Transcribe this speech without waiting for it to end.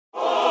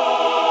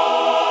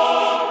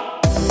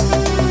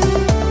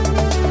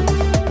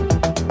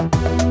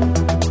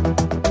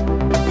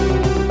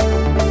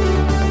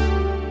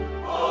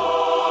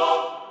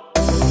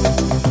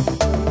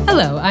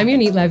I'm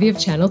Yonit Levy of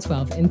Channel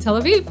 12 in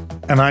Tel Aviv.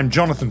 And I'm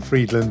Jonathan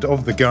Friedland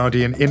of The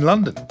Guardian in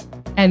London.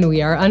 And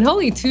we are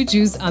Unholy, two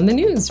Jews on the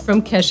news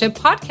from Keshet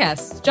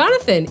Podcasts.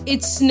 Jonathan,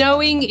 it's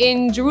snowing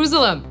in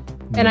Jerusalem.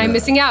 And I'm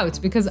missing out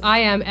because I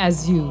am,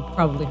 as you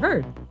probably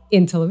heard,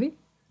 in Tel Aviv.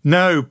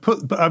 No,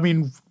 put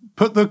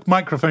the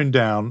microphone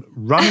down,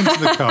 run into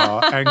the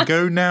car and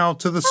go now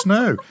to the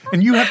snow.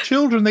 And you have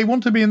children, they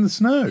want to be in the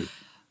snow.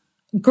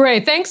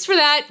 Great. Thanks for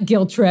that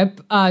guilt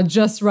trip,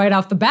 just right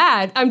off the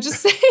bat. I'm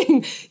just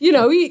saying, you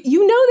know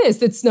this,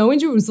 that snow in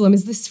Jerusalem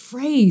is this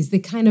phrase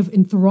that kind of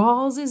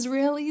enthralls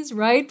Israelis,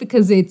 right?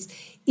 Because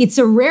it's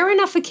a rare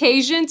enough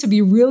occasion to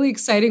be really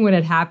exciting when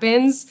it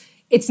happens.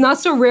 It's not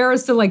so rare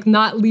as to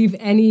not leave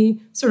any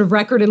sort of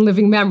record in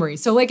living memory.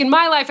 So in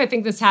my life, I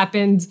think this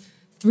happened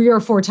 3 or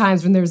 4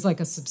 times when there's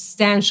a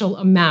substantial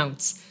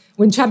amount,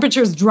 when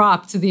temperatures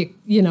drop to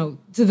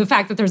the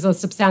fact that there's a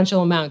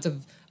substantial amount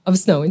of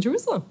snow in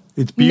Jerusalem.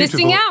 It's beautiful.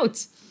 Missing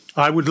out.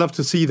 I would love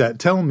to see that.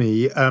 Tell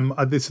me,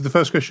 this is the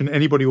first question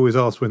anybody always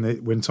asks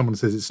when someone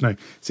says it's snowing.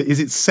 So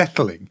is it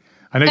settling?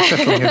 I know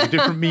settling has a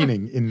different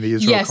meaning in the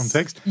Israel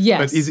context. Yes.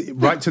 But is it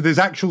right? So there's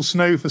actual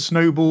snow for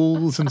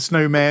snowballs and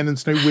snowmen and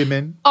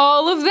snowwomen?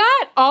 All of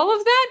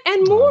that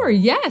and more,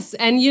 yes.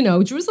 And,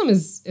 Jerusalem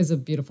is a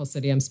beautiful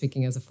city. I'm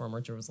speaking as a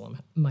former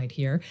Jerusalemite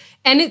here.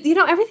 And,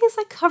 everything's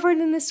covered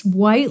in this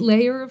white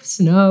layer of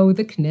snow,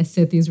 the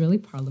Knesset, the Israeli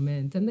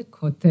parliament, and the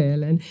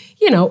Kotel. And,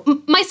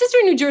 my sister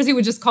in New Jersey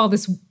would just call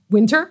this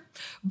winter.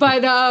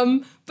 But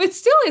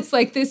still, it's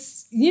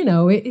this,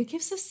 it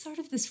gives us sort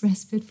of this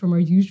respite from our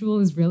usual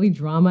Israeli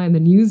drama. And the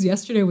news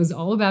yesterday was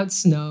all about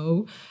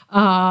snow.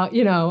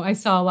 I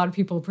saw a lot of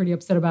people pretty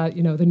upset about,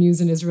 the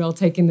news in Israel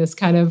taking this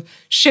kind of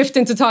shift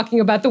into talking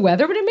about the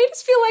weather. But it made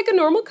us feel like a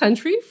normal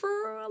country for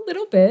a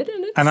little bit.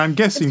 And I'm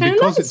guessing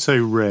because it's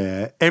so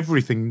rare,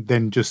 everything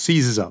then just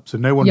seizes up. So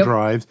no one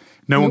drives,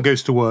 no one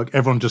goes to work.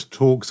 Everyone just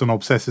talks and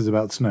obsesses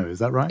about snow. Is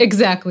that right?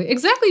 Exactly.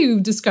 You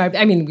described.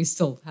 I mean, we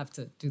still have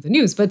to do the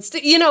news, but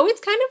it's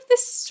kind of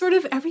this sort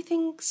of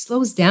everything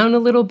slows down a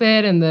little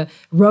bit, and the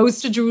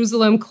roads to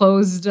Jerusalem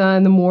closed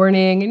in the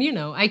morning. And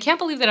I can't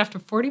believe that after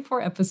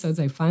 44 episodes,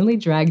 I finally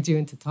dragged you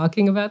into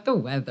talking about the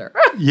weather.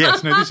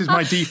 Yes. No, this is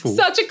my default.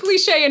 Such a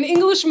cliche. An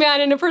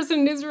Englishman and a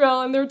person in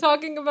Israel, and they're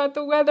talking about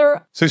the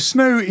weather. So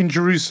snow in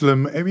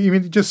Jerusalem. I mean,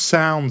 it just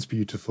sounds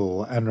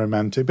beautiful and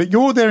romantic. But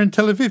you're there in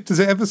Tel Aviv. Does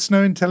it ever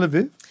snow in Tel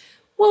Aviv?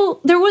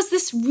 Well, there was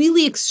this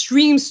really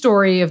extreme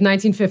story of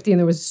 1950, and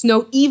there was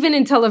snow even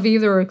in Tel Aviv.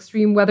 There were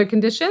extreme weather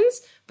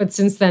conditions, but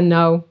since then,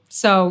 no.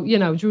 So,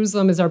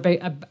 Jerusalem is our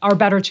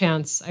better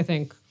chance, I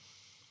think.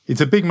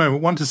 It's a big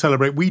moment, one to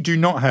celebrate. We do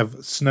not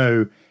have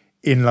snow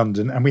in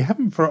London, and we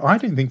haven't for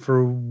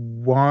a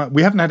while.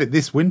 We haven't had it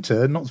this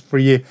winter, not for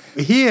a year.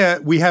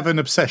 Here, we have an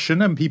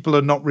obsession, and people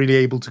are not really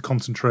able to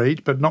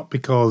concentrate, but not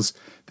because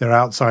they're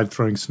outside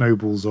throwing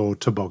snowballs or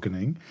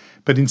tobogganing,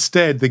 but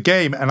instead the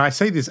game, and I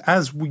say this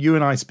as you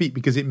and I speak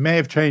because it may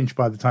have changed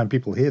by the time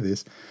people hear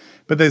this,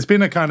 but there's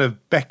been a kind of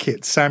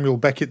Samuel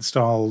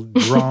Beckett-style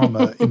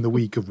drama in the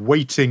week of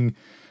waiting,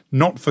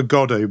 not for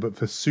Godot, but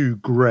for Sue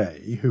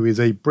Gray, who is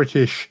a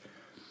British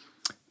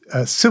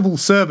civil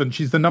servant.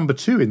 She's the number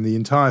 2 in the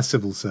entire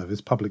civil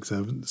service, public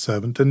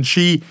servant, and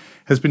she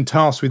has been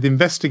tasked with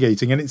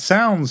investigating, and it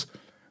sounds,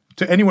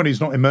 to anyone who's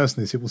not immersed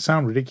in this, it will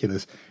sound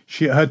ridiculous.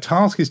 Her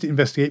task is to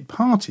investigate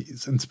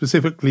parties, and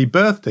specifically a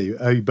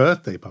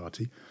birthday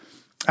party,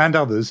 and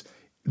others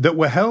that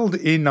were held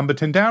in number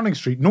 10 Downing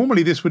Street.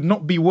 Normally, this would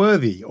not be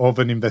worthy of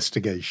an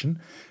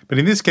investigation, but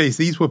in this case,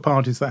 these were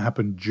parties that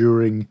happened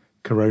during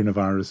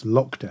coronavirus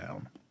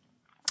lockdown,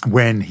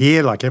 when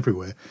here, like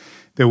everywhere,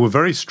 there were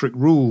very strict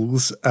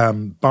rules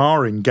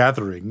barring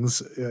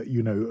gatherings,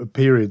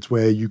 periods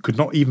where you could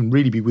not even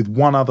really be with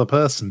one other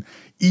person,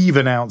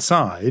 even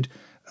outside,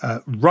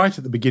 right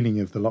at the beginning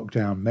of the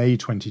lockdown, May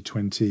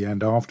 2020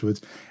 and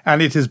afterwards.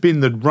 And it has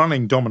been the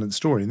running dominant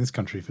story in this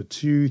country for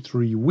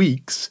 2-3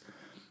 weeks,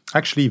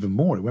 actually even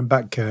more. It went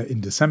back in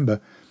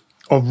December,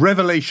 of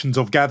revelations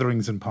of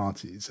gatherings and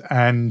parties.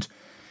 And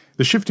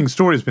the shifting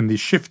story has been these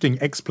shifting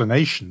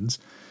explanations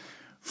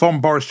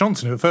from Boris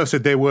Johnson, who at first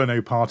said there were no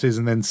parties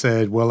and then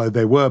said, well,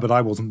 there were, but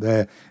I wasn't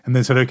there. And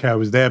then said, okay, I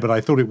was there, but I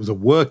thought it was a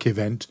work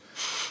event.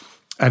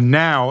 And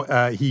now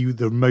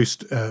the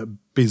most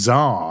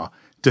bizarre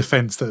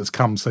defense that has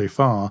come so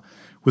far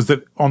was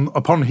that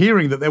upon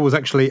hearing that there was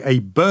actually a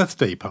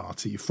birthday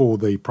party for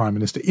the Prime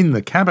Minister in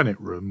the cabinet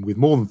room with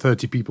more than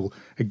 30 people,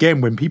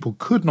 again, when people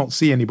could not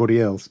see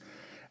anybody else,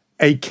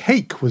 a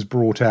cake was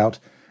brought out.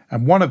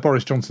 And one of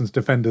Boris Johnson's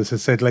defenders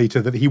has said later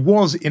that he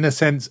was, in a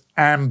sense,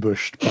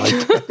 ambushed by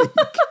cake.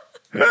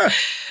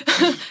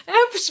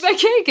 Ambushed by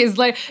cake is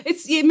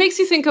it makes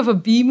you think of a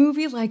B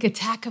movie like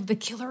Attack of the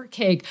Killer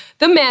Cake.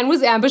 The man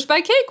was ambushed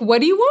by cake.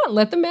 What do you want?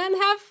 Let the man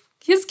have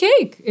his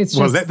cake.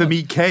 Let them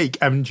eat cake.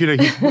 And,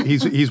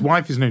 his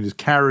wife is known as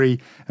Carrie.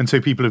 And so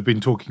people have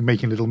been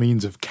making little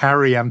memes of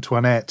Carrie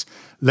Antoinette,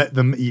 let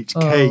them eat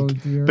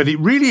cake. Dear. But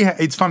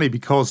it's funny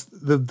because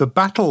the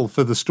battle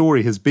for the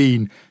story has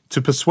been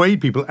to persuade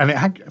people, and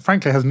it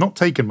frankly has not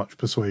taken much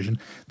persuasion,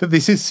 that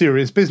this is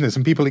serious business,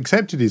 and people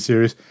accepted it as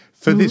serious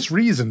for this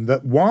reason,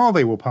 that while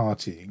they were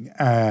partying,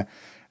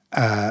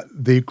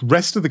 the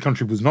rest of the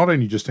country was not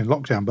only just in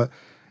lockdown, but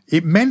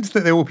it meant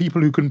that there were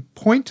people who can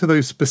point to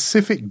those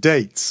specific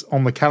dates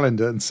on the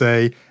calendar and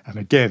say, and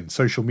again,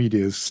 social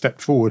media has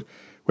stepped forward,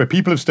 where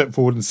people have stepped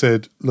forward and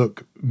said,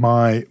 look,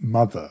 my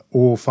mother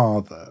or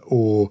father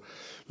or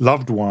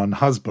loved one,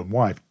 husband,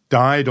 wife,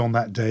 died on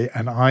that day,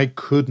 and I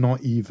could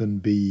not even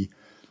be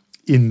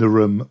in the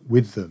room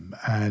with them.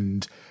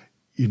 And,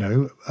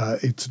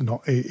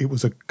 it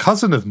was a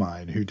cousin of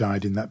mine who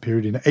died in that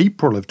period in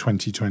April of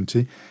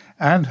 2020,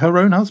 and her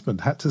own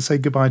husband had to say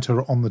goodbye to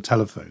her on the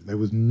telephone. There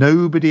was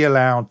nobody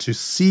allowed to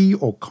see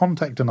or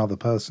contact another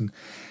person.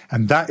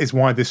 And that is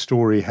why this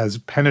story has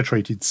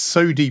penetrated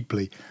so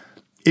deeply.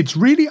 It's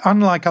really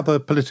unlike other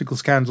political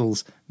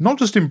scandals, not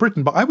just in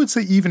Britain, but I would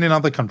say even in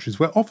other countries,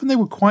 where often they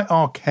were quite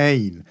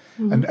arcane.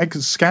 And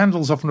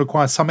scandals often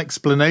require some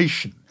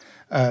explanation,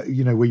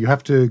 where you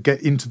have to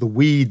get into the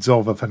weeds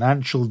of a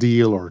financial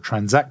deal or a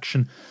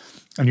transaction,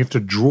 and you have to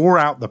draw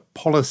out the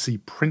policy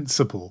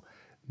principle.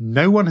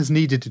 No one has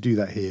needed to do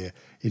that here.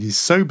 It is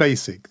so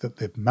basic that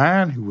the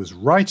man who was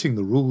writing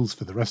the rules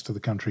for the rest of the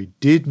country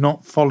did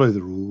not follow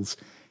the rules,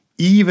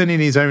 even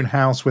in his own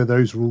house where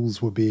those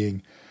rules were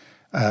being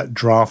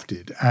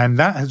drafted. And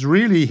that has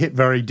really hit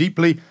very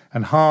deeply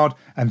and hard.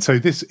 And so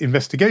this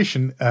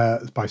investigation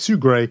by Sue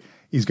Gray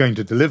is going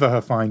to deliver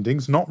her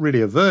findings, not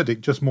really a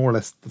verdict, just more or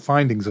less the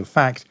findings of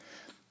fact.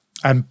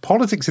 And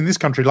politics in this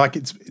country, like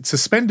it's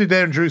suspended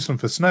there in Jerusalem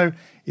for snow,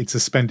 it's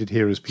suspended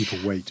here as people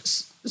wait.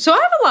 So I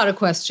have a lot of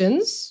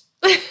questions.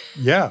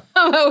 Yeah.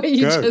 About what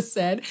you just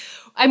said.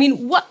 I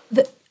mean,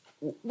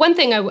 one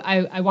thing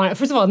I want,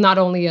 first of all, not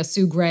only a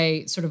Sue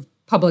Gray sort of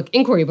public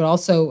inquiry, but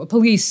also a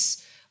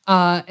police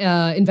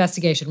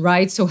investigation,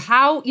 right? So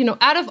how,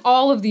 out of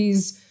all of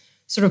these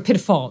sort of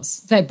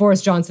pitfalls that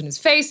Boris Johnson is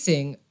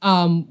facing,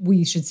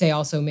 we should say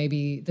also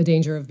maybe the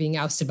danger of being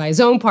ousted by his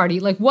own party.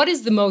 Like, what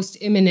is the most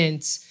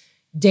imminent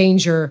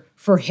danger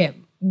for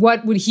him?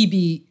 What would he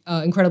be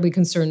incredibly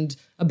concerned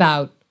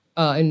about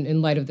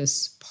in light of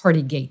this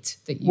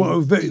Partygate that you?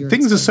 Well,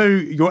 things are so.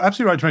 You're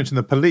absolutely right to mention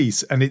the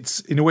police, and it's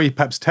in a way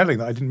perhaps telling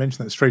that I didn't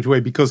mention that straight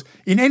away, because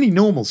in any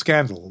normal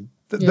scandal,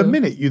 the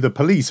minute the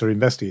police are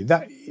investigating,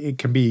 that it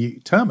can be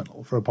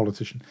terminal for a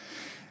politician.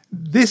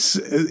 This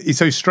is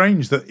so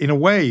strange that, in a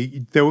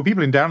way, there were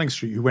people in Downing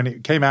Street who, when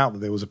it came out that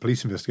there was a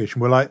police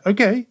investigation, were like,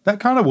 okay, that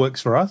kind of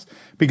works for us,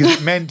 because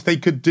it meant they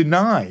could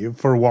deny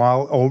for a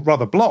while, or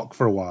rather block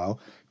for a while,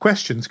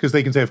 questions, because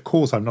they can say, of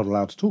course, I'm not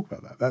allowed to talk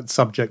about that. That's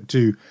subject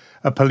to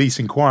a police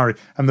inquiry.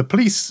 And the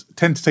police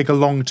tend to take a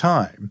long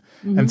time.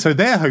 Mm-hmm. And so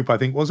their hope, I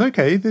think, was,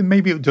 okay, then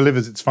maybe it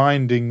delivers its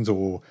findings,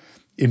 or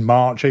in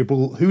March,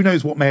 April, who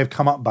knows what may have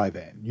come up by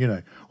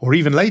then, or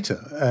even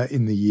later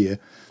in the year.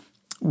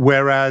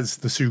 Whereas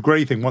the Sue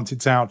Gray thing, once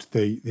it's out,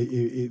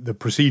 the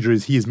procedure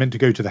is he is meant to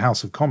go to the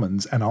House of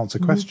Commons and answer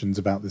questions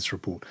about this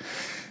report.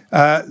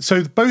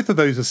 So both of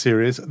those are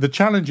serious. The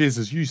challenge is,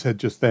 as you said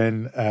just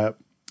then,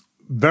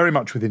 very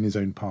much within his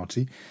own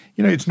party.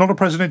 It's not a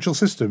presidential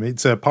system.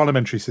 It's a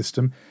parliamentary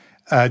system,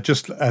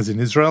 just as in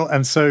Israel.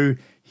 And so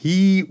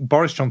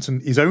Boris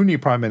Johnson, is only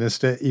prime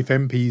minister if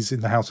MPs in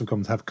the House of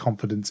Commons have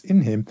confidence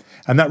in him.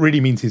 And that really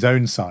means his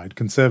own side,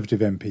 Conservative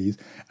MPs.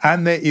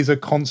 And there is a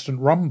constant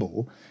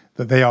rumble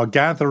that they are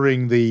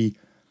gathering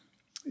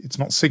it's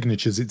not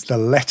signatures, it's the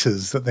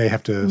letters that they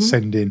have to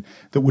send in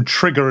that would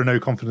trigger a no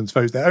confidence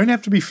vote. There only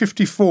have to be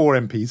 54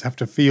 MPs have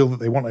to feel that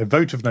they want a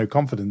vote of no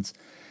confidence,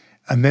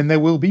 and then there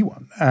will be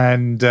one.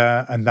 And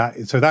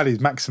that is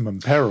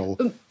maximum peril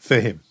for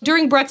him.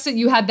 During Brexit,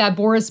 you had that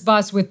Boris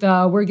bus with,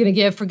 we're going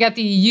to forget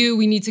the EU,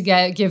 we need to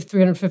give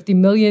 £350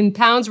 million,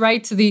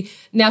 right, to the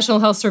National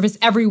Health Service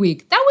every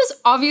week. That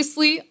was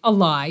obviously a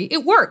lie.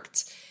 It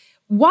worked.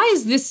 Why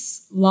is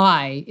this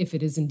lie, if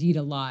it is indeed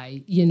a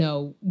lie,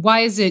 why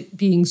is it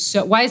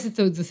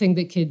the thing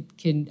that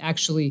can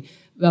actually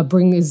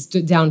bring his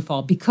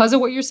downfall? Because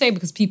of what you're saying?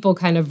 Because people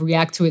kind of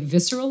react to it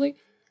viscerally?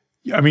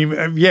 I mean,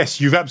 yes,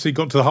 you've absolutely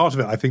got to the heart of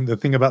it. I think the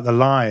thing about the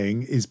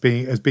lying is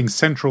being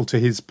central to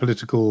his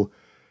political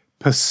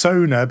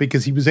persona,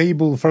 because he was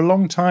able for a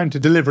long time to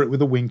deliver it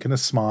with a wink and a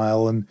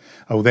smile and,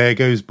 oh, there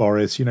goes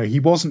Boris. He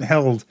wasn't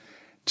held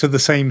to the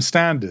same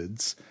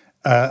standards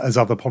as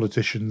other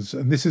politicians.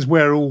 And this is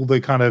where all the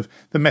kind of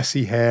the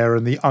messy hair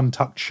and the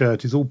untucked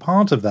shirt is all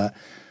part of that,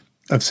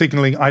 of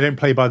signalling, I don't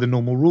play by the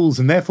normal rules.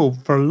 And therefore,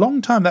 for a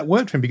long time, that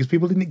worked for him because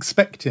people didn't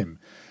expect him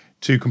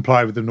to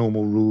comply with the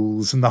normal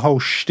rules, and the whole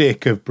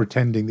shtick of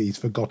pretending that he's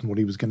forgotten what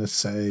he was going to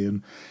say.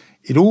 And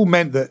it all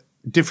meant that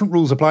different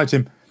rules applied to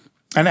him.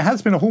 And it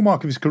has been a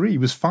hallmark of his career. He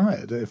was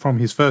fired from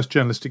his first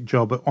journalistic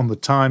job on The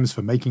Times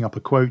for making up a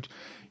quote,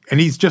 and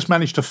he's just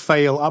managed to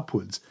fail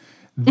upwards.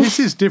 This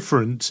is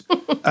different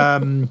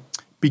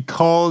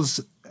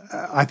because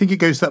I think it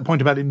goes to that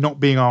point about it not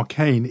being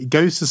arcane. It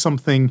goes to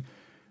something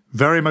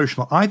very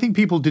emotional. I think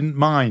people didn't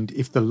mind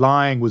if the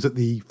lying was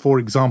for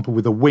example,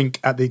 with a wink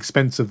at the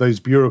expense of those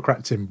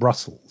bureaucrats in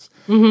Brussels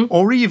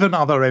or even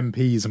other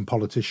MPs and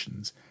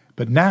politicians.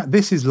 But now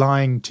this is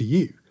lying to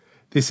you.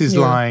 This is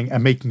lying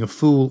and making a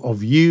fool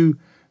of you,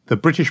 the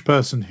British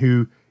person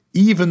who,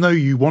 even though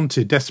you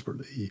wanted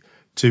desperately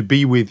to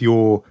be with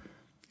your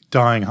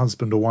dying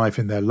husband or wife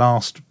in their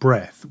last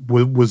breath,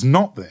 was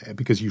not there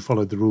because you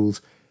followed the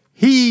rules.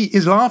 He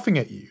is laughing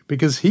at you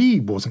because he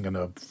wasn't going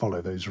to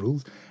follow those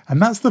rules.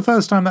 And that's the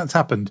first time that's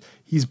happened.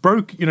 He's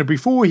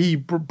before he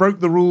broke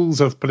the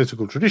rules of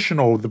political tradition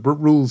or the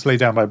rules laid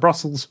down by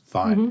Brussels,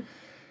 fine.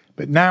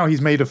 But now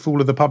he's made a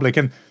fool of the public.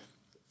 And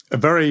a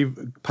very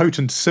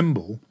potent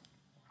symbol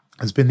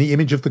has been the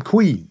image of the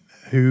Queen,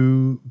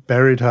 who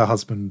buried her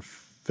husband,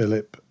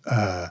 Philip,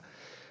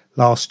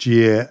 last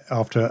year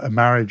after a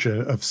marriage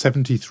of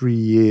 73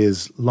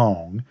 years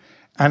long,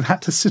 and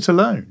had to sit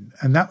alone.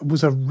 And that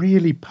was a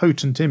really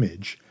potent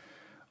image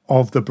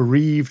of the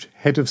bereaved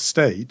head of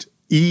state.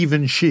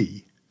 Even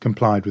she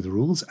complied with the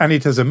rules. And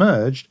it has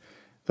emerged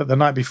that the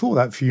night before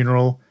that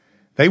funeral,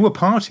 they were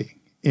partying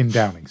in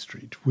Downing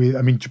Street.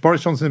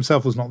 Boris Johnson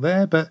himself was not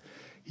there, but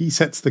he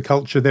sets the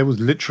culture. There was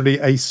literally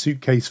a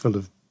suitcase full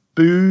of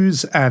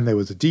booze, and there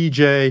was a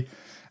DJ.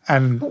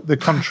 And the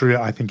country,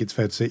 I think it's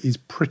fair to say, is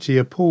pretty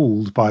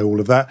appalled by all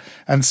of that.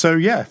 And so,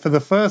 for the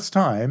first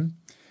time,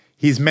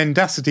 his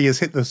mendacity has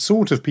hit the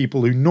sort of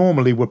people who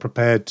normally were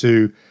prepared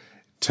to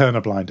turn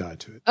a blind eye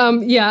to it.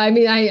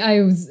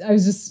 I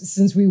was just,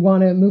 since we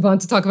want to move on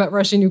to talk about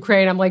Russia and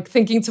Ukraine, I'm like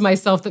thinking to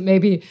myself that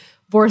maybe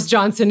Boris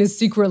Johnson is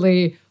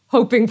secretly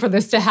hoping for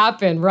this to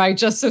happen, right?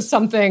 Just so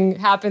something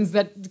happens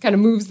that kind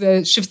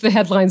of shifts the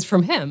headlines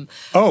from him.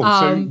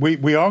 So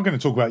we are going to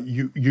talk about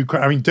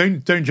Ukraine. I mean,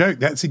 don't joke.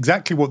 That's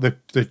exactly what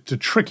the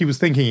trick he was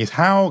thinking is: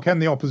 how can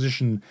the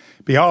opposition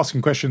be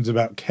asking questions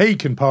about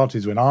cake and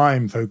parties when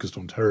I'm focused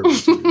on terribly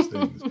serious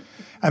things?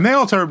 And they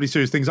are terribly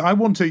serious things. I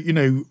want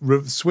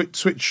to,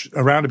 switch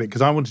around a bit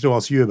because I wanted to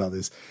ask you about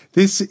this.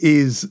 This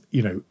is,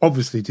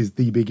 obviously it is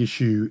the big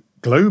issue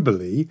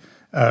globally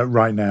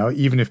right now,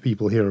 even if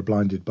people here are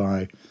blinded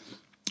by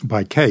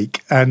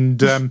cake, and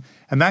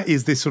that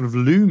is this sort of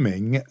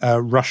looming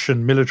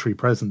Russian military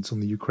presence on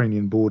the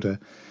Ukrainian border,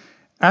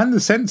 and the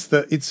sense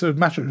that it's a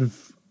matter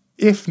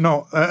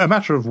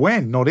of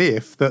when, not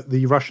if, that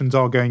the Russians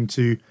are going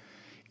to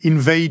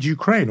invade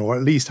Ukraine or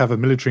at least have a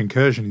military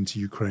incursion into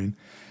Ukraine.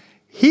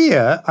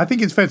 Here, I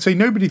think it's fair to say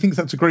nobody thinks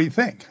that's a great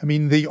thing. I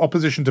mean, the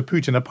opposition to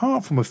Putin,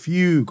 apart from a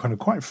few kind of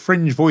quite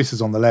fringe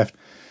voices on the left,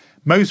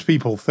 most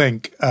people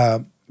think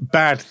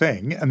bad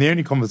thing, and the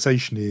only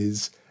conversation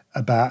is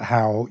about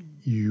how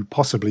you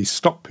possibly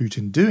stop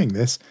Putin doing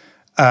this,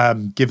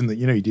 given that,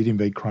 he did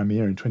invade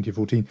Crimea in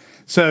 2014.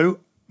 So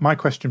my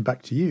question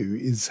back to you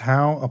is,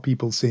 how are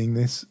people seeing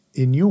this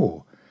in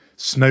your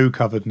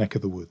snow-covered neck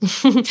of the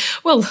woods?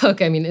 Well,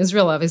 look,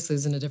 Israel obviously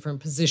is in a different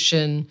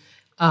position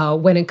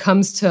when it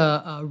comes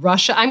to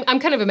Russia. I'm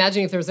kind of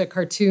imagining if there was a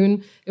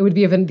cartoon, it would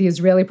be of the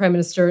Israeli Prime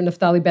Minister,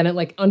 Naftali Bennett,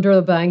 like under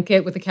the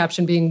blanket with the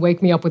caption being,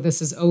 "Wake me up when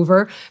this is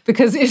over,"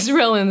 because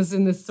Israel is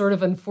in this sort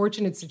of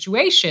unfortunate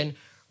situation,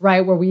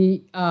 right, where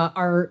we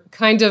are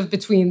kind of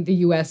between the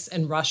U.S.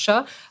 and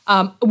Russia.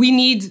 We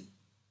need,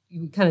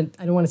 I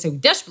don't want to say we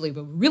desperately,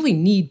 but we really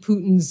need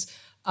Putin's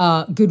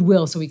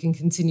goodwill so we can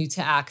continue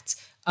to act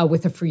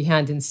with a free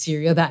hand in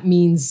Syria. That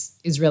means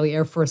Israeli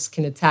Air Force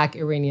can attack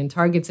Iranian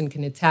targets and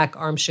can attack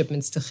arms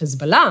shipments to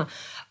Hezbollah.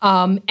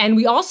 And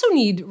we also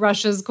need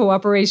Russia's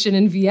cooperation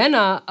in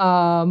Vienna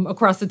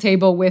across the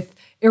table with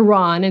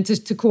Iran and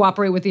to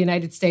cooperate with the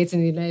United States.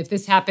 And if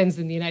this happens,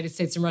 then the United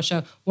States and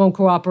Russia won't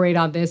cooperate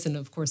on this. And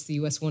of course, the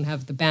U.S. won't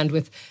have the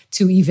bandwidth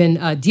to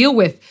even deal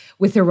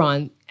with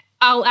Iran.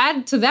 I'll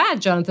add to that,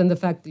 Jonathan, the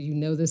fact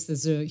that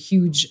there's a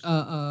huge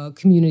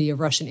community of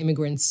Russian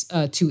immigrants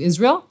to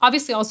Israel.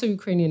 Obviously also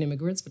Ukrainian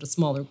immigrants, but a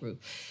smaller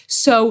group.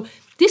 So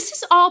this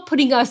is all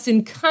putting us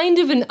in kind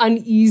of an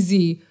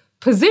uneasy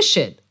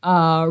position,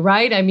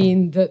 right?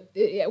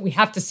 We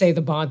have to say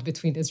the bond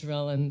between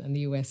Israel and the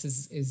U.S.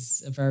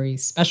 is a very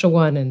special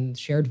one, and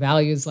shared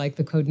values like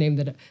the code name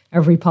that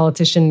every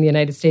politician in the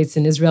United States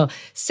and Israel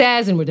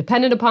says, and we're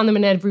dependent upon them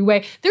in every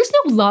way. There's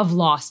no love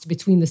lost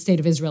between the state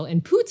of Israel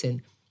and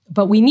Putin,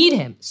 but we need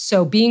him.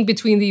 So being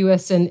between the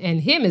U.S. and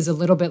him is a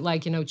little bit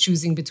like,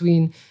 choosing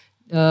between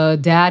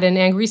dad and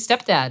angry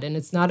stepdad, and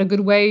it's not a good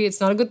way, it's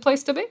not a good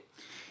place to be.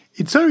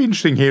 It's so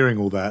interesting hearing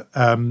all that.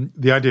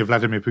 The idea of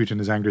Vladimir Putin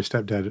as angry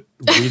stepdad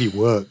really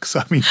works.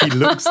 He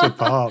looks the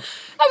part.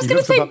 I was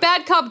going to say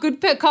bad cop,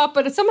 good cop,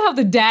 but somehow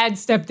the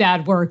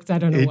stepdad worked. I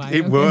don't know why.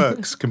 It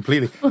works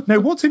completely. Now,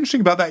 what's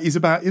interesting about that is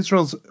about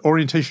Israel's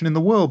orientation in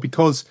the world,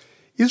 because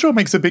Israel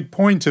makes a big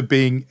point of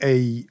being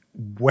a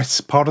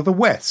part of the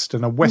West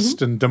and a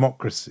Western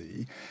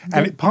democracy.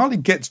 And it partly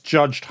gets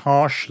judged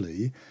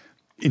harshly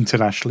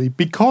internationally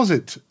because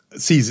it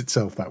sees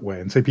itself that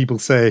way. And so people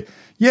say,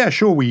 yeah,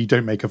 sure, we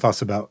don't make a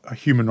fuss about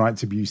human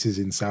rights abuses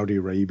in Saudi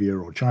Arabia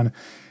or China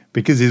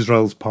because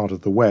Israel's part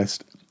of the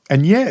West.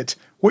 And yet,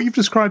 what you've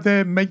described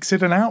there makes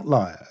it an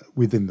outlier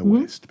within the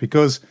West,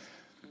 because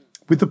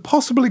with the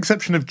possible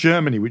exception of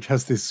Germany, which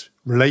has this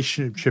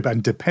relationship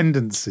and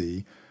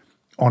dependency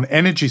on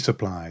energy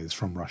supplies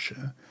from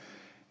Russia,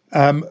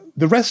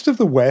 the rest of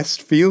the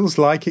West feels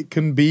like it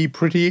can be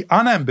pretty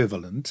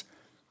unambivalent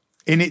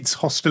in its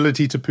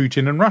hostility to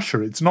Putin and Russia.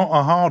 It's not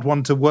a hard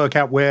one to work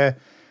out where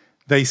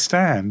they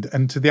stand.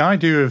 And to the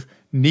idea of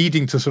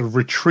needing to sort of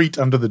retreat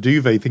under the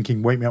duvet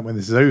thinking, wake me up when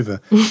this is over,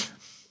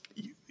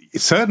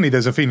 certainly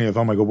there's a feeling of,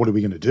 oh my God, what are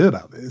we going to do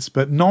about this?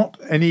 But not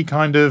any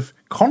kind of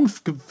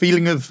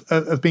feeling of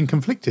being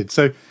conflicted.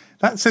 So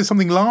that says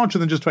something larger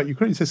than just about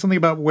Ukraine. It says something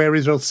about where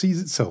Israel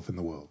sees itself in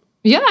the world.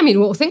 Yeah, I mean,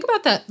 well, think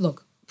about that.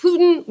 Look,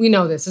 Putin, we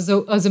know this,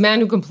 as a man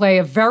who can play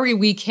a very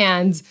weak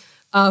hand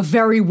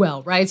very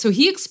well, right? So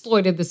he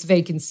exploited this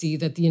vacancy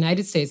that the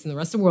United States and the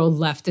rest of the world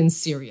left in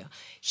Syria.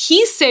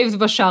 He saved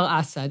Bashar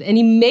al-Assad, and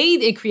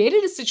he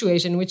created a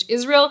situation in which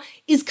Israel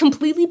is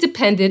completely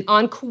dependent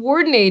on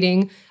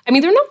coordinating. I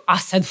mean, there are no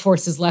Assad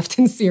forces left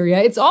in Syria.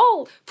 It's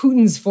all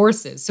Putin's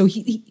forces. So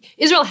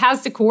Israel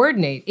has to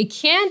coordinate. It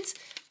can't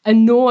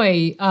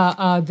annoy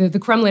the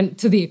Kremlin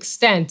to the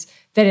extent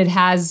that it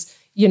has,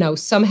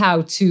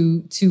 somehow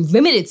to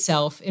limit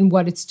itself in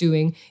what it's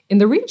doing in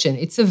the region.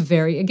 It's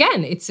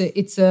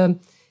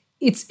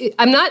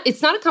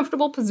not a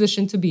comfortable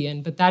position to be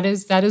in, but that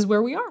is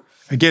where we are.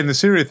 Again, the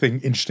Syria thing,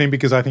 interesting,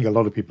 because I think a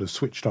lot of people have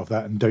switched off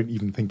that and don't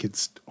even think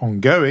it's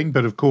ongoing.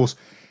 But of course,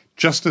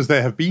 just as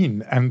there have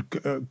been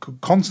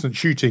constant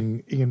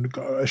shooting,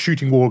 a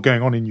shooting war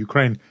going on in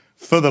Ukraine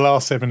for the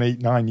last 7,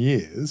 8, 9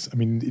 years. I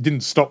mean, it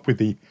didn't stop with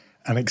the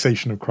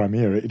annexation of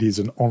Crimea. It is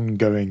an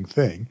ongoing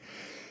thing.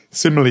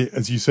 Similarly,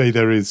 as you say,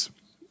 there is,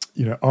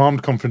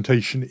 armed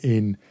confrontation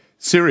in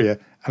Syria.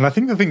 And I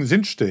think the thing that's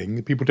interesting,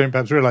 that people don't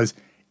perhaps realize,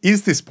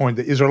 is this point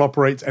that Israel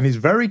operates and is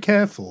very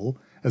careful,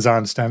 as I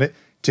understand it,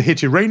 to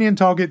hit Iranian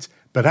targets,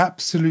 but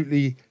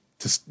absolutely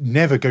to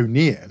never go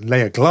near and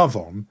lay a glove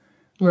on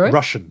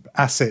Russian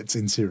assets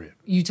in Syria.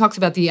 You talked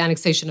about the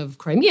annexation of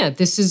Crimea.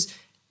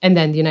 And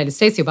then the United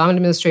States, the Obama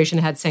administration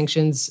had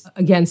sanctions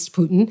against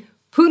Putin.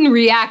 Putin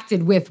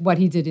reacted with what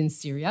he did in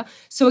Syria.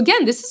 So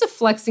again, this is a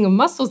flexing of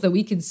muscles that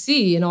we could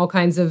see in all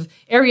kinds of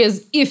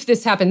areas if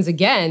this happens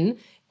again.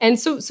 And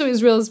so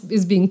Israel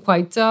is being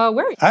quite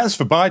wary. As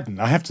for Biden,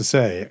 I have to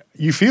say,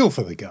 you feel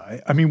for the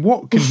guy. I mean,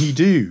 what can he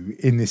do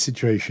in this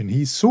situation?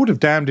 He's sort of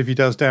damned if he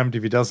does, damned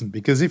if he doesn't.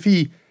 Because if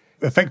he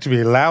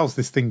effectively allows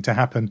this thing to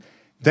happen,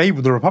 the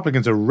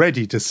Republicans are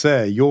ready to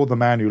say, you're the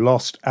man who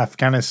lost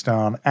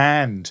Afghanistan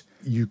and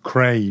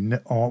Ukraine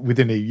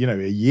within a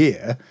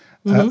year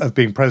of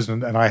being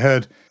president. And I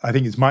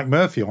think it's Mike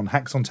Murphy on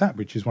Hacks on Tap,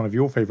 which is one of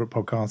your favorite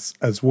podcasts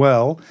as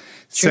well,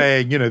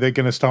 saying, they're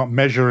going to start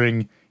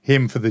measuring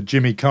him for the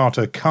Jimmy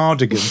Carter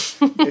cardigan,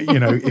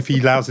 if he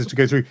allows this to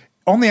go through.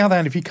 On the other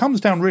hand, if he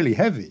comes down really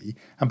heavy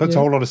and puts a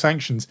whole lot of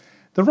sanctions,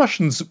 the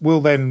Russians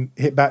will then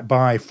hit back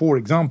by, for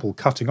example,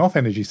 cutting off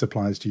energy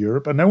supplies to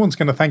Europe, and no one's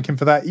going to thank him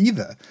for that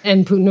either.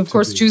 And Putin, of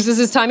course, chooses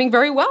his timing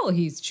very well.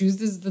 He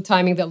chooses the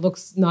timing that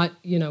looks not,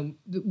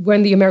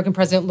 when the American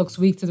president looks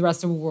weak to the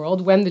rest of the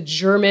world, when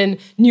the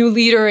new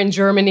leader in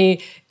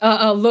Germany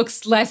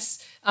looks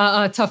less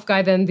a tough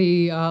guy than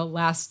the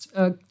last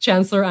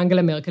Chancellor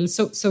Angela Merkel.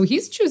 So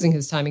he's choosing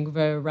his timing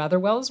rather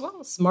well as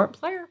well. Smart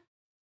player.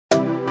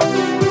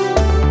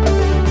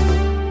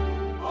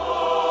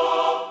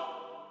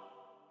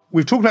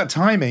 We've talked about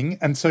timing,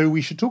 and so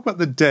we should talk about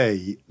the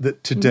day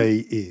that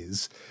today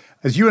is.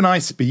 As you and I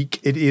speak,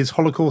 it is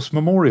Holocaust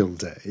Memorial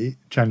Day,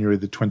 January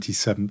the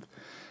 27th.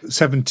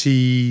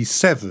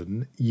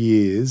 77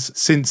 years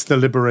since the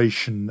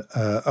liberation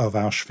of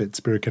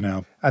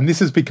Auschwitz-Birkenau. And this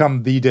has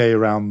become the day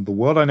around the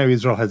world. I know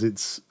Israel has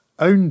its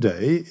own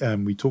day,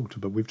 and we've talked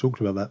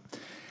about that.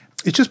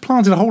 It's just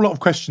planted a whole lot of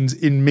questions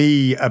in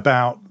me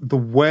about the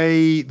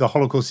way the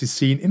Holocaust is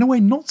seen, in a way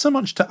not so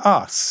much to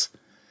us,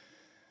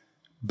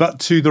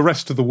 but to the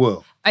rest of the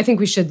world. I think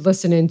we should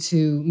listen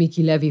into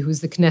Miki Levy,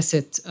 who's the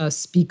Knesset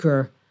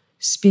speaker,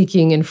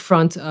 speaking in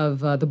front of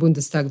the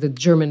Bundestag, the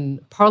German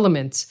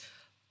parliament,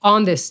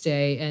 on this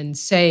day and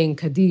saying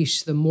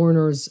Kaddish, the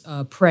mourner's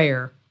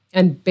prayer,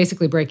 and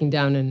basically breaking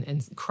down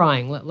and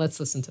crying. Let's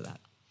listen to that.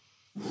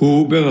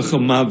 הוא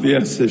ברחמיו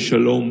יעשה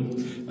שלום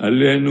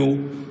עלינו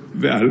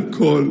ועל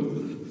כל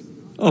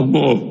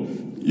עמו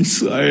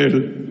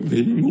ישראל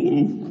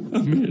ואמרו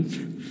אמן.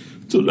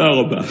 תודה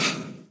רבה.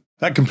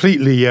 That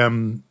completely,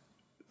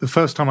 the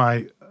first time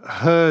I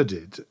heard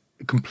it,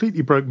 it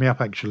completely broke me up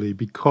actually,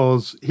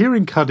 because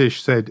hearing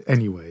Kaddish said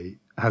anyway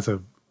has a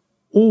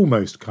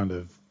almost kind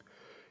of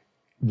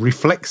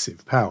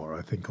reflexive power,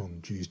 I think, on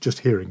Jews, just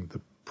hearing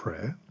the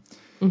prayer.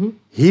 Mm-hmm.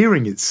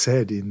 Hearing it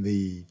said in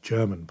the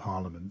German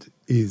parliament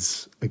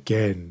is,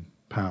 again,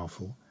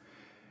 powerful.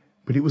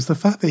 But it was the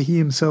fact that he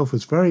himself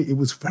was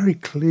very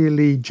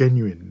clearly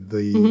genuine.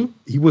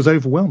 He was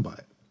overwhelmed by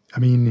it. I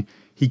mean,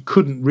 he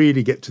couldn't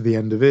really get to the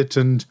end of it,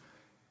 and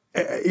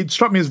it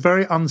struck me as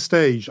very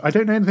unstaged. I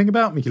don't know anything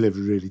about Miki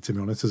Levy, really, to be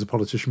honest, as a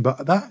politician,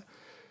 but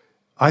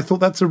I thought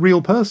that's a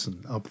real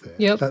person up there.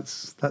 Yep.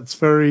 That's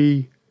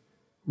very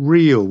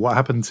real, what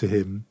happened to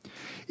him.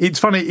 It's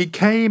funny, it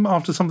came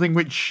after something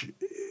which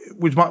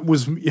was not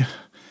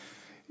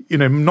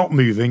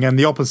moving, and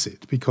the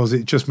opposite, because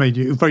it just made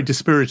you very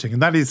dispiriting.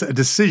 And that is a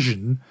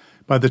decision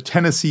by the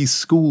Tennessee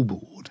School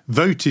Board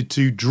voted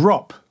to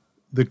drop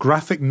the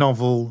graphic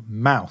novel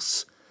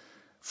Mouse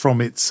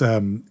from its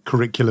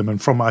curriculum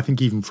and from, I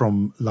think, even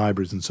from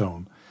libraries and so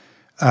on,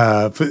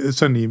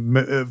 certainly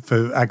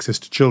for access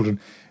to children.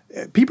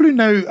 People who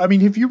know, I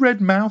mean, have you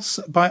read Mouse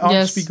by Art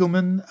Yes.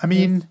 Spiegelman? I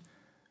mean,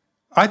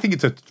 I think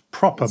it's a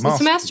proper masterpiece.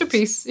 It's a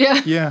masterpiece.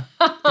 Yeah. Yeah.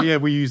 Yeah,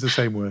 we use the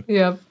same word.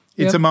 Yeah.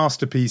 It's a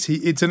masterpiece.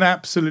 It's an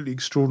absolutely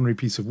extraordinary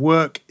piece of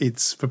work.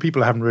 It's, for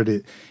people who haven't read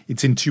it,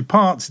 it's in 2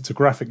 parts. It's a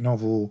graphic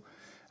novel.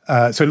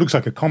 So it looks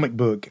like a comic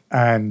book,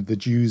 and the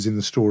Jews in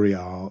the story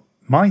are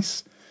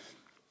mice,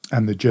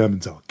 and the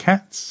Germans are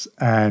cats.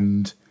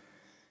 And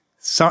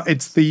so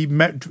it's the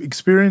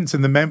experience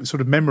and the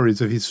sort of memories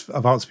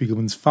of Art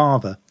Spiegelman's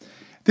father.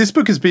 This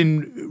book has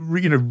been,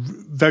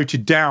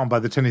 voted down by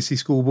the Tennessee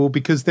School Board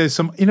because there's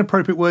some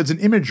inappropriate words and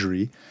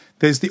imagery.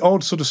 There's the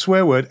odd sort of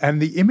swear word, and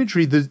the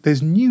imagery.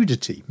 There's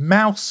nudity,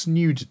 mouse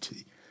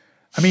nudity.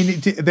 I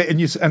mean,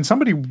 and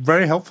somebody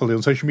very helpfully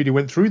on social media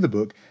went through the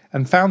book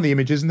and found the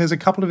images, and there's a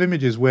couple of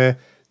images where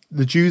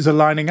the Jews are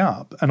lining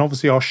up and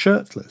obviously are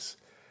shirtless,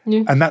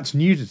 and that's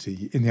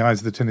nudity in the eyes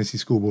of the Tennessee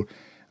School Board.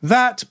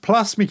 That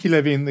plus Miki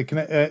Levy in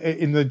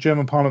the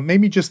German Parliament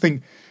made me just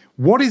think,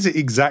 what is it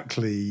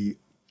exactly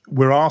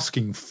we're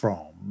asking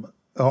for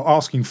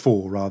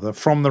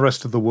from the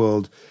rest of the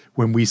world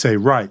when we say,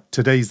 right,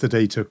 today's the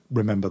day to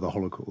remember the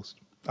Holocaust?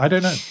 I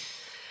don't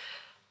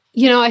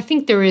know. I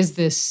think there is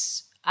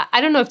this,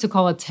 I don't know if to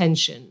call it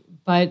tension,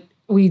 but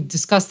we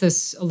discussed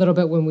this a little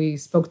bit when we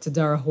spoke to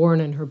Dara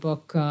Horn in her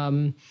book,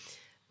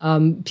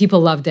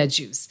 People Love Dead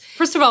Jews.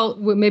 First of all,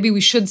 maybe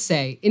we should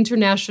say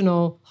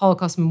International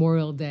Holocaust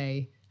Memorial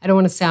Day. I don't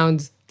want to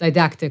sound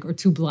didactic or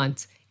too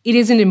blunt. It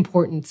isn't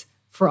important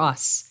for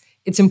us.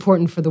 It's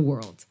important for the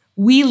world.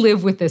 We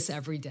live with this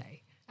every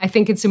day. I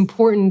think it's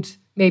important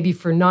maybe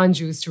for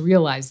non-Jews to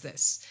realize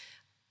this.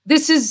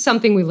 This is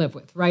something we live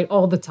with, right,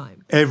 all the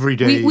time. Every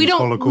day we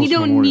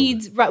don't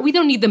need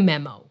the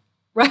memo,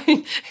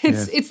 right?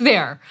 It's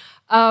there.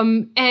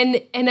 And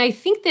I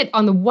think that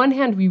on the one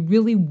hand, we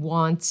really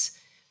want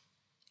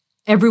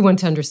everyone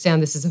to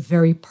understand this is a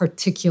very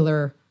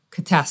particular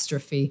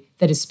catastrophe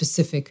that is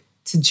specific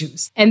to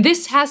Jews. And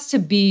this has to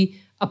be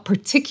a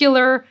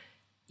particular,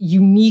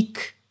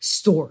 unique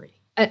story.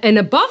 And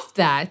above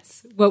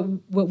that,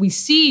 what we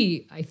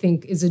see, I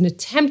think, is an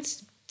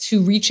attempt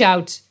to reach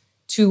out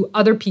to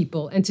other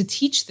people and to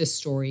teach this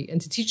story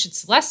and to teach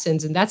its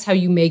lessons. And that's how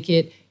you make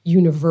it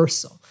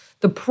universal.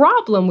 The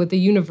problem with the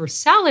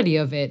universality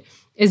of it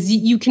is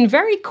you can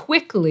very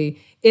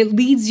quickly, it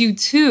leads you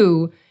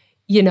to,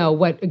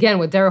 what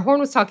Dara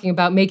Horn was talking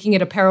about, making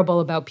it a parable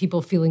about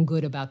people feeling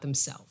good about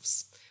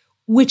themselves,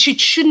 which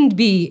it shouldn't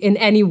be in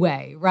any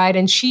way, right?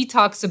 And she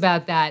talks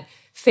about that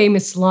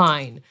famous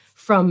line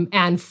from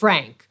Anne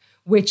Frank,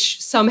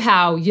 which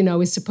somehow,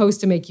 is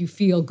supposed to make you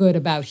feel good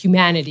about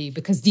humanity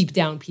because deep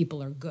down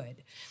people are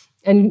good.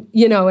 And,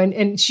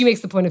 and she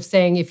makes the point of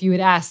saying if you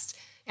had asked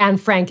Anne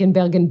Frank in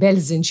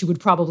Bergen-Belsen, she would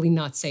probably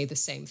not say the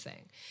same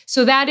thing.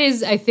 So that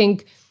is, I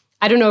think,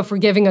 I don't know if we're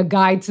giving a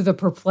guide to the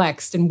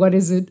perplexed and what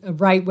is it a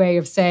right way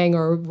of saying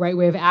or a right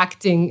way of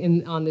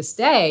acting on this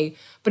day,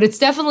 but it's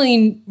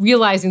definitely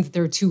realizing that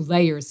there are 2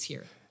 layers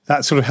here.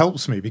 That sort of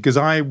helps me because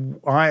I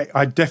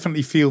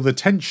definitely feel the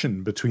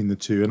tension between the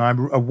two, and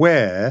I'm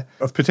aware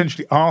of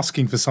potentially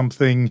asking for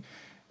something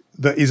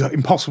that is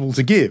impossible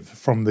to give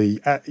from the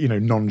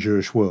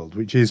non-Jewish world,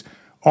 which is,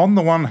 on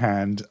the one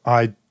hand,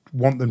 I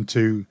want them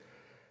to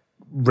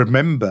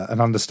remember and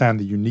understand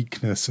the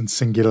uniqueness and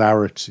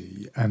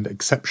singularity and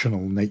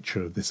exceptional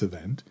nature of this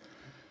event,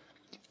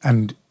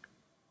 and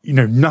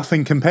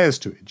nothing compares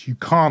to it. You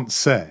can't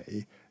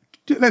say,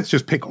 let's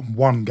just pick on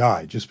one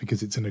guy just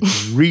because it's an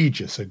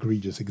egregious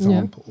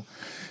example.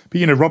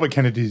 Yeah. But, Robert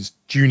Kennedy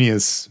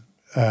Jr.'s,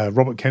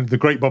 the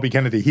great Bobby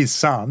Kennedy, his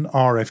son,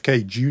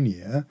 RFK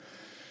Jr.,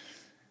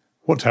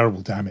 what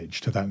terrible damage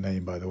to that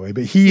name, by the way.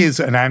 But he is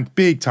a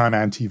big-time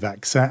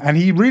anti-vaxxer, and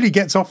he really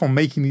gets off on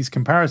making these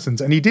comparisons.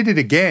 And he did it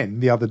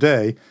again the other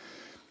day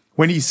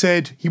when he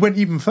said, he went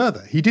even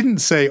further. He didn't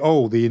say,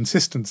 the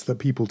insistence that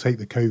people take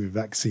the COVID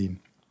vaccine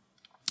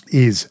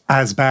is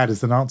as bad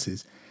as the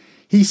Nazis.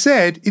 He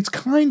said it's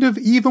kind of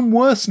even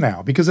worse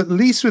now because at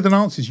least with the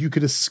Nazis you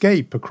could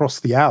escape across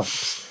the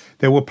Alps.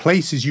 There were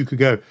places you could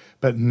go.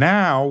 But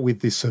now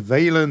with the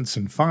surveillance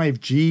and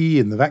 5G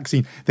and the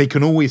vaccine, they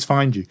can always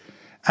find you.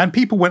 And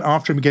people went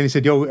after him again. He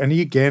said, and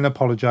he again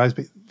apologized,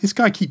 but this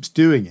guy keeps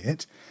doing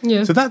it.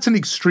 Yeah. So that's an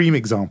extreme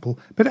example.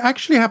 But it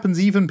actually happens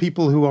even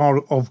people who are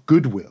of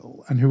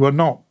goodwill and who are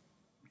not,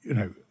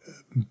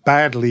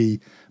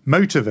 badly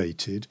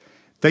motivated,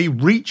 they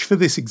reach for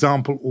this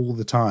example all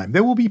the time.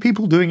 There will be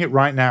people doing it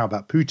right now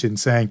about Putin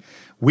saying,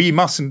 we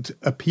mustn't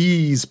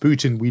appease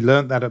Putin. We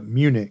learned that at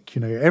Munich.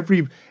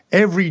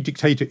 Every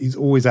dictator is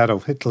always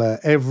Adolf Hitler.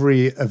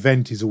 Every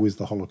event is always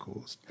the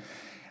Holocaust.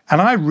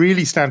 And I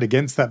really stand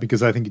against that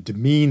because I think it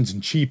demeans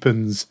and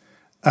cheapens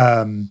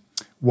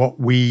what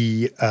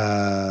we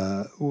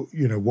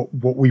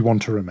what we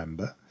want to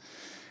remember.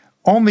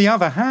 On the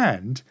other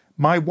hand,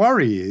 my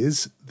worry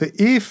is that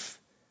if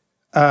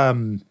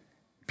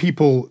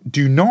people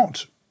do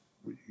not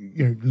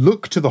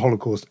look to the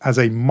Holocaust as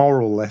a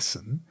moral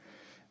lesson,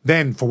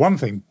 then for one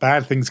thing,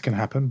 bad things can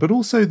happen, but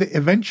also that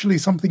eventually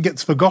something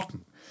gets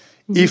forgotten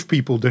if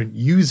people don't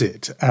use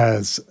it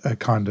as a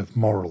kind of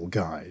moral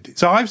guide.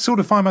 So I sort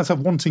of find myself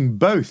wanting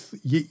both.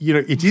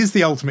 It is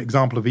the ultimate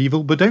example of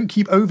evil, but don't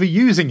keep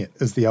overusing it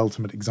as the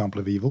ultimate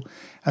example of evil.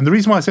 And the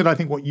reason why I said I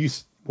think what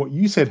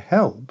you said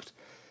helped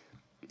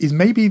is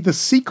maybe the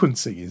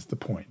sequencing is the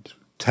point.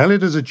 Tell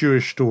it as a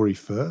Jewish story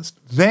first,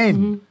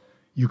 then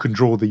you can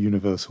draw the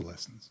universal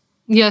lessons.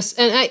 Yes,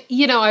 and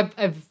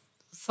I've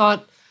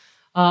thought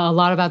a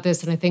lot about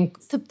this, and I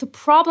think the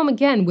problem,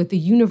 again, with the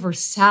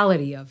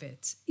universality of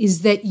it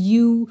is that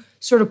you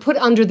sort of put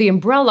under the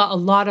umbrella a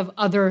lot of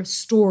other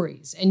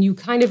stories, and you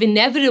kind of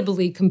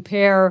inevitably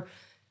compare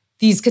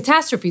these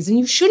catastrophes, and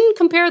you shouldn't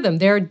compare them.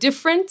 They're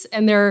different,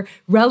 and they're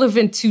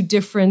relevant to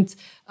different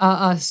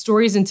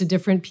stories and to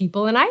different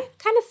people. And I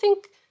kind of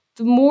think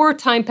the more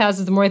time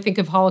passes, the more I think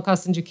of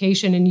Holocaust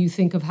education, and you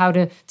think of how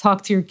to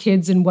talk to your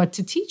kids and what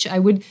to teach. I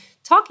would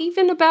talk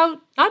even about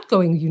not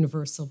going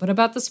universal, but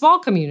about the small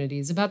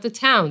communities, about the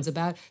towns,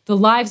 about the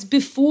lives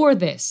before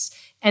this.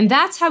 And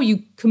that's how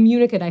you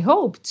communicate, I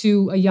hope,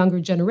 to a younger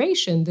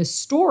generation, this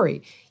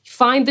story.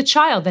 Find the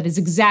child that is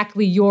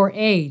exactly your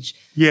age.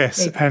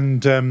 Yes,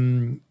 and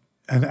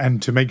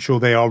to make sure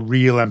they are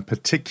real and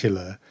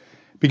particular.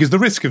 Because the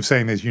risk of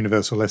saying there's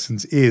universal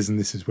lessons is, and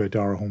this is where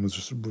Dara Horn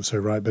was so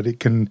right, but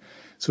it can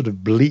sort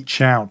of bleach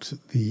out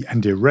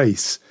and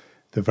erase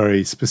the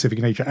very specific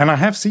nature. And I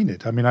have seen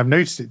it. I mean, I've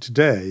noticed it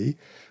today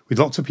with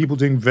lots of people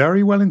doing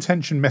very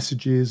well-intentioned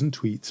messages and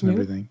tweets and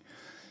everything,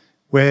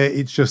 where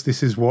it's just,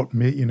 this is what,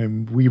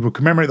 we will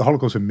commemorate the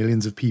Holocaust when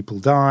millions of people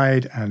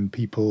died and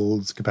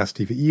people's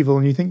capacity for evil.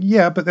 And you think,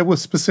 yeah, but there were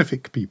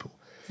specific people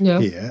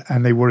here,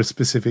 and they were a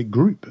specific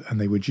group,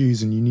 and they were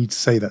Jews, and you need to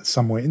say that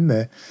somewhere in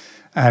there.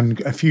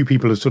 And a few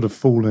people have sort of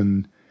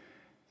fallen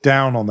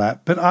down on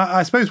that. But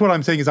I suppose what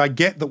I'm saying is I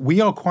get that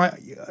we are quite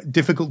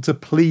difficult to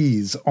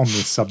please on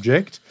this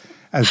subject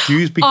as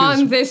Jews.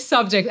 Because on this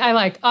subject. And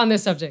other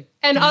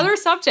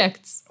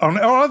subjects. On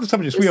other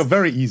subjects, we are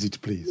very easy to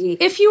please.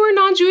 If you are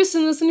non-Jewish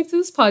and listening to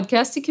this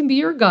podcast, it can be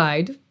your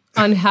guide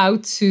on how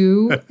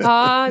to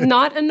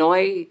not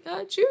annoy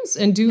Jews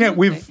and do. Yeah,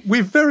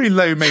 we're very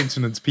low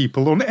maintenance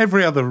people on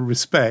every other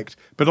respect,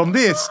 but on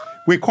this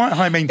we're quite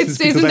high maintenance.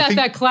 Isn't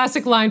that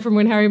classic line from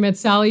When Harry Met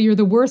Sally? You're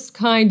the worst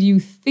kind. You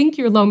think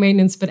you're low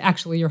maintenance, but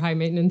actually you're high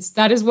maintenance.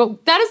 That is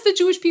the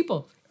Jewish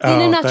people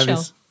in a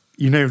nutshell.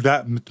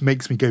 That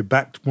makes me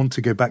want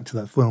to go back to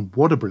that film.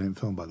 What a brilliant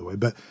film, by the way.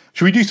 But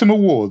should we do some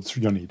awards,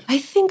 Yonid? I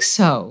think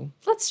so.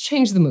 Let's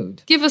change the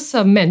mood. Give us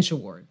a Mensch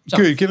award.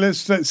 Good.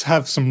 Let's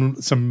have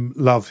some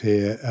love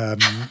here.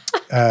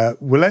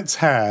 Let's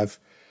have.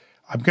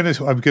 I'm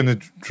gonna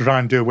try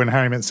and do a When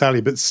Harry Met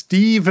Sally, but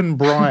Stephen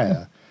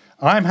Breyer.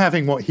 I'm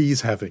having what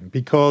he's having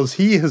because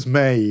he has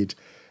made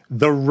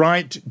the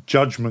right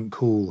judgment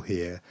call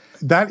here.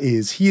 That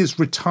is, he is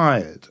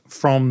retired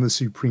from the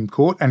Supreme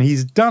Court, and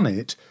he's done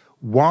it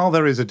while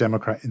there is a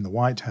Democrat in the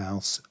White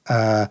House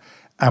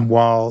and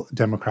while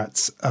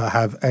Democrats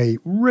have a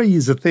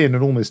razor-thin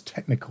and almost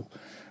technical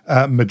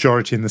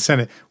majority in the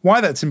Senate.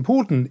 Why that's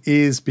important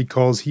is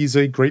because he's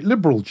a great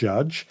liberal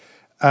judge,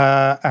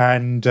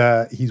 and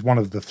he's one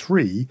of the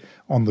three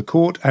on the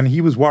court, and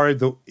he was worried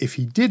that if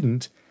he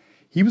didn't,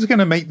 he was going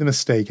to make the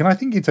mistake, and I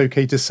think it's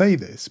okay to say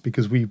this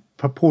because we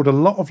poured a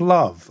lot of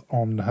love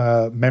on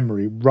her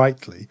memory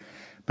rightly,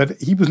 but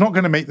he was not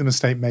going to make the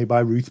mistake made by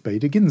Ruth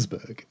Bader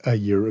Ginsburg a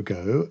year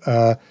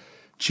ago.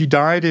 She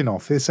died in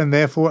office and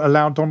therefore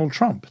allowed Donald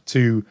Trump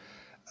to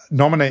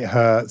nominate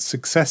her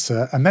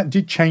successor, and that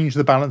did change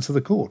the balance of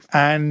the court.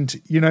 And,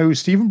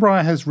 Stephen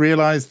Breyer has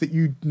realized that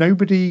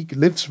nobody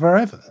lives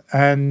forever,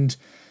 and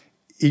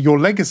your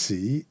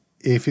legacy,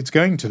 if it's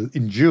going to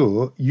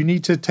endure, you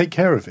need to take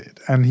care of it.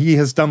 And he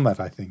has done that,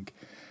 I think,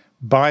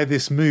 by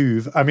this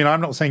move. I mean, I'm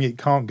not saying it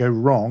can't go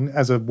wrong.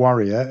 As a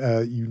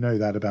warrior, you know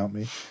that about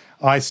me.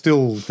 I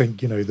still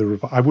think,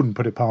 I wouldn't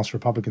put it past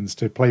Republicans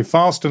to play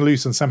fast and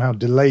loose and somehow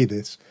delay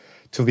this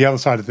till the other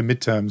side of the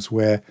midterms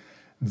where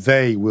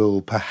they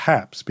will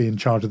perhaps be in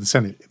charge of the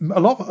Senate. A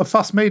lot of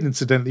fuss made,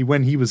 incidentally,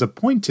 when he was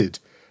appointed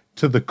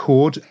to the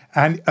court,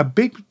 and a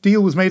big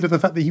deal was made of the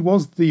fact that he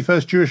was the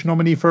first Jewish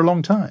nominee for a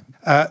long time.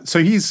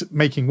 So he's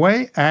making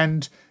way,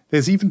 and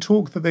there's even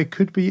talk that there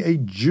could be a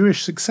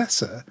Jewish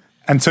successor.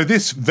 And so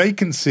this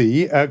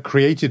vacancy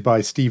created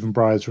by Stephen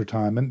Breyer's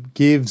retirement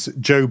gives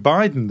Joe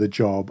Biden the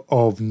job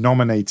of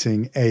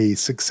nominating a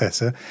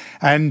successor.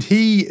 And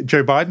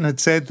Joe Biden had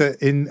said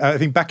that I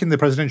think back in the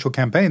presidential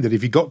campaign, that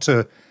if he got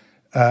to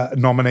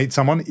nominate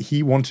someone,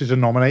 he wanted to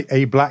nominate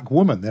a black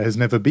woman. There has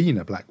never been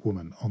a black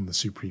woman on the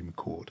Supreme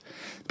Court.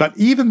 But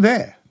even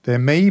there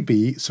may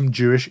be some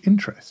Jewish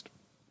interest.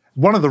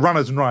 One of the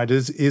runners and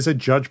riders is a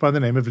judge by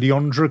the name of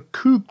Leondra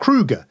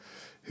Kruger,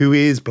 who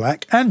is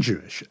black and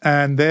Jewish.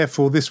 And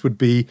therefore, this would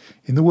be,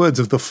 in the words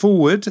of The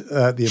Forward,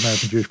 the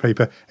American Jewish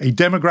paper, a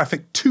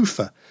demographic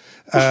twofer.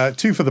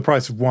 Two for the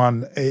price of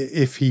one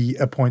if he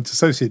appoints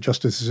Associate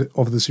Justice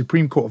of the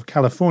Supreme Court of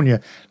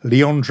California,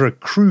 Leondra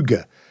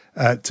Kruger,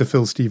 to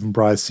fill Stephen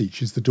Breyer's seat.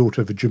 She's the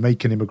daughter of a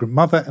Jamaican immigrant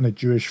mother and a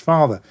Jewish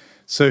father.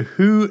 So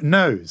who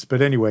knows?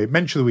 But anyway,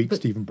 mention of the week,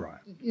 Stephen Breyer.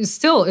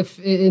 Still, if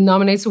it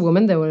nominates a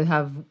woman, they would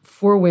have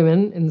 4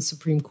 women in the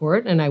Supreme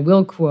Court. And I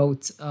will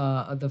quote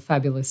the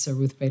fabulous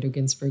Ruth Bader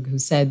Ginsburg, who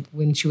said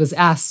when she was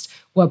asked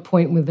what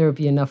point would there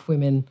be enough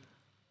women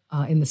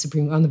on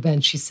the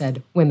bench, she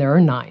said, when there are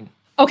 9.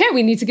 Okay,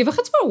 we need to give a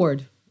chutzpah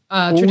award.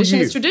 Tradition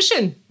is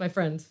tradition, my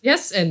friend.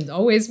 Yes, and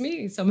always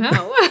me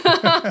somehow.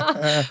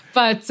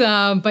 But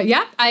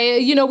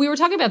yeah, we were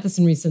talking about this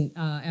in recent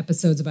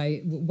episodes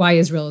about why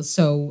Israel is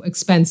so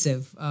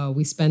expensive.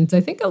 We spent, I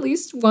think, at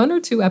least 1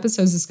 or 2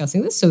 episodes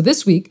discussing this. So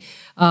this week,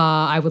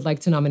 I would like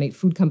to nominate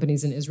food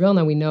companies in Israel.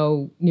 Now we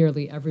know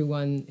nearly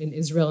everyone in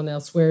Israel and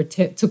elsewhere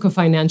took a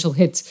financial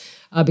hit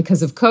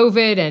because of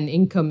COVID, and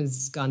income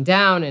has gone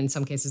down, and in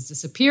some cases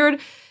disappeared.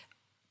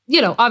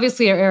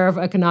 Obviously an era of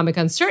economic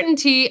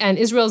uncertainty, and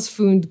Israel's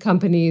food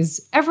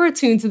companies, ever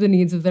attuned to the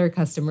needs of their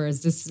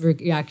customers, this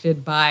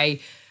reacted by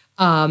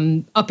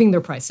upping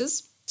their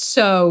prices.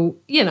 So,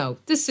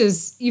 this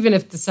is, even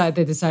if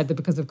they decide that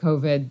because of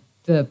COVID,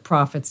 the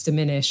profits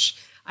diminish,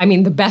 I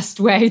mean, the best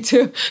way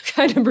to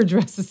kind of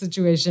address the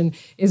situation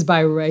is by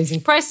raising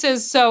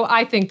prices. So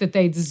I think that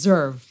they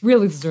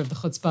really deserve the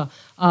chutzpah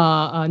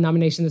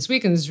nomination this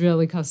week, and the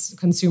Israeli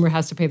consumer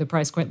has to pay the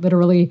price quite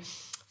literally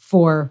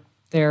for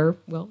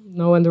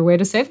no other way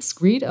to say this,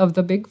 greed of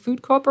the big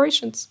food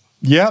corporations.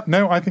 Yeah,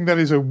 no, I think that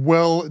is a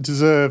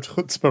well-deserved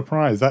chutzpah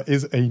prize. That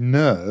is a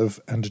nerve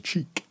and a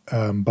cheek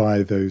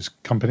by those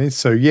companies.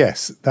 So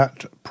yes,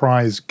 that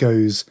prize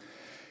goes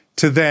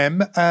to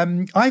them.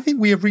 I think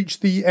we have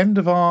reached the end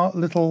of our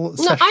little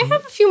session. No, I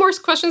have a few more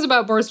questions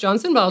about Boris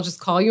Johnson, but I'll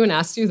just call you and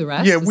ask you the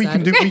rest. Yeah, we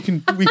can do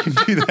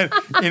that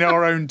in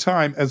our own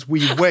time as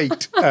we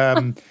wait.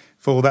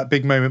 For that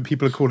big moment,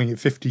 people are calling it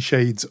 50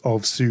 Shades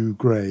of Sue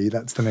Gray.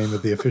 That's the name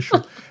of the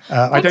official.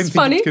 I don't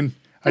think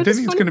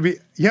it's going to be.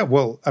 Yeah,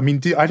 well, I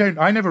mean,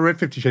 I never read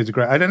 50 Shades of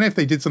Grey. I don't know if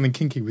they did something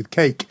kinky with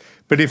cake,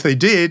 but if they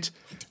did,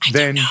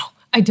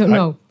 I don't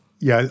know.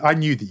 Yeah, I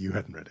knew that you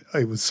hadn't read it.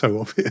 It was so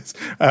obvious.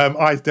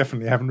 I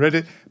definitely haven't read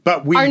it.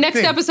 But our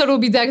next episode will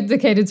be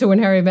dedicated to When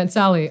Harry Met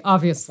Sally,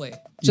 obviously.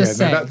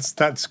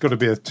 That's got to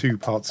be a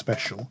 2-part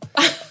special.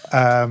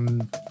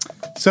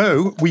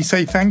 So we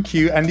say thank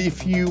you, and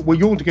you're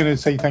going to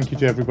say thank you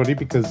to everybody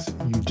because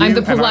you do. I'm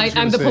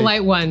the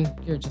polite one.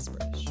 You're just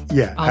British.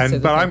 Yeah,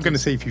 but I'm going to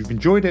say if you've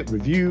enjoyed it,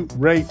 review,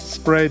 rate,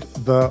 spread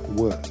the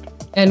word.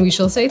 And we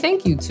shall say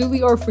thank you to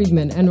Lior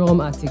Friedman and Rom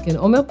Atik and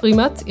Omer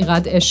Primat,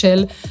 Irad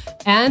Eshel,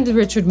 and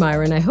Richard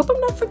Myron. I hope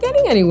I'm not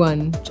forgetting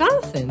anyone.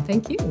 Jonathan,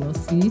 thank you. And we'll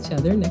see each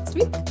other next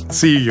week.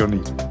 See you,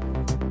 Yoni.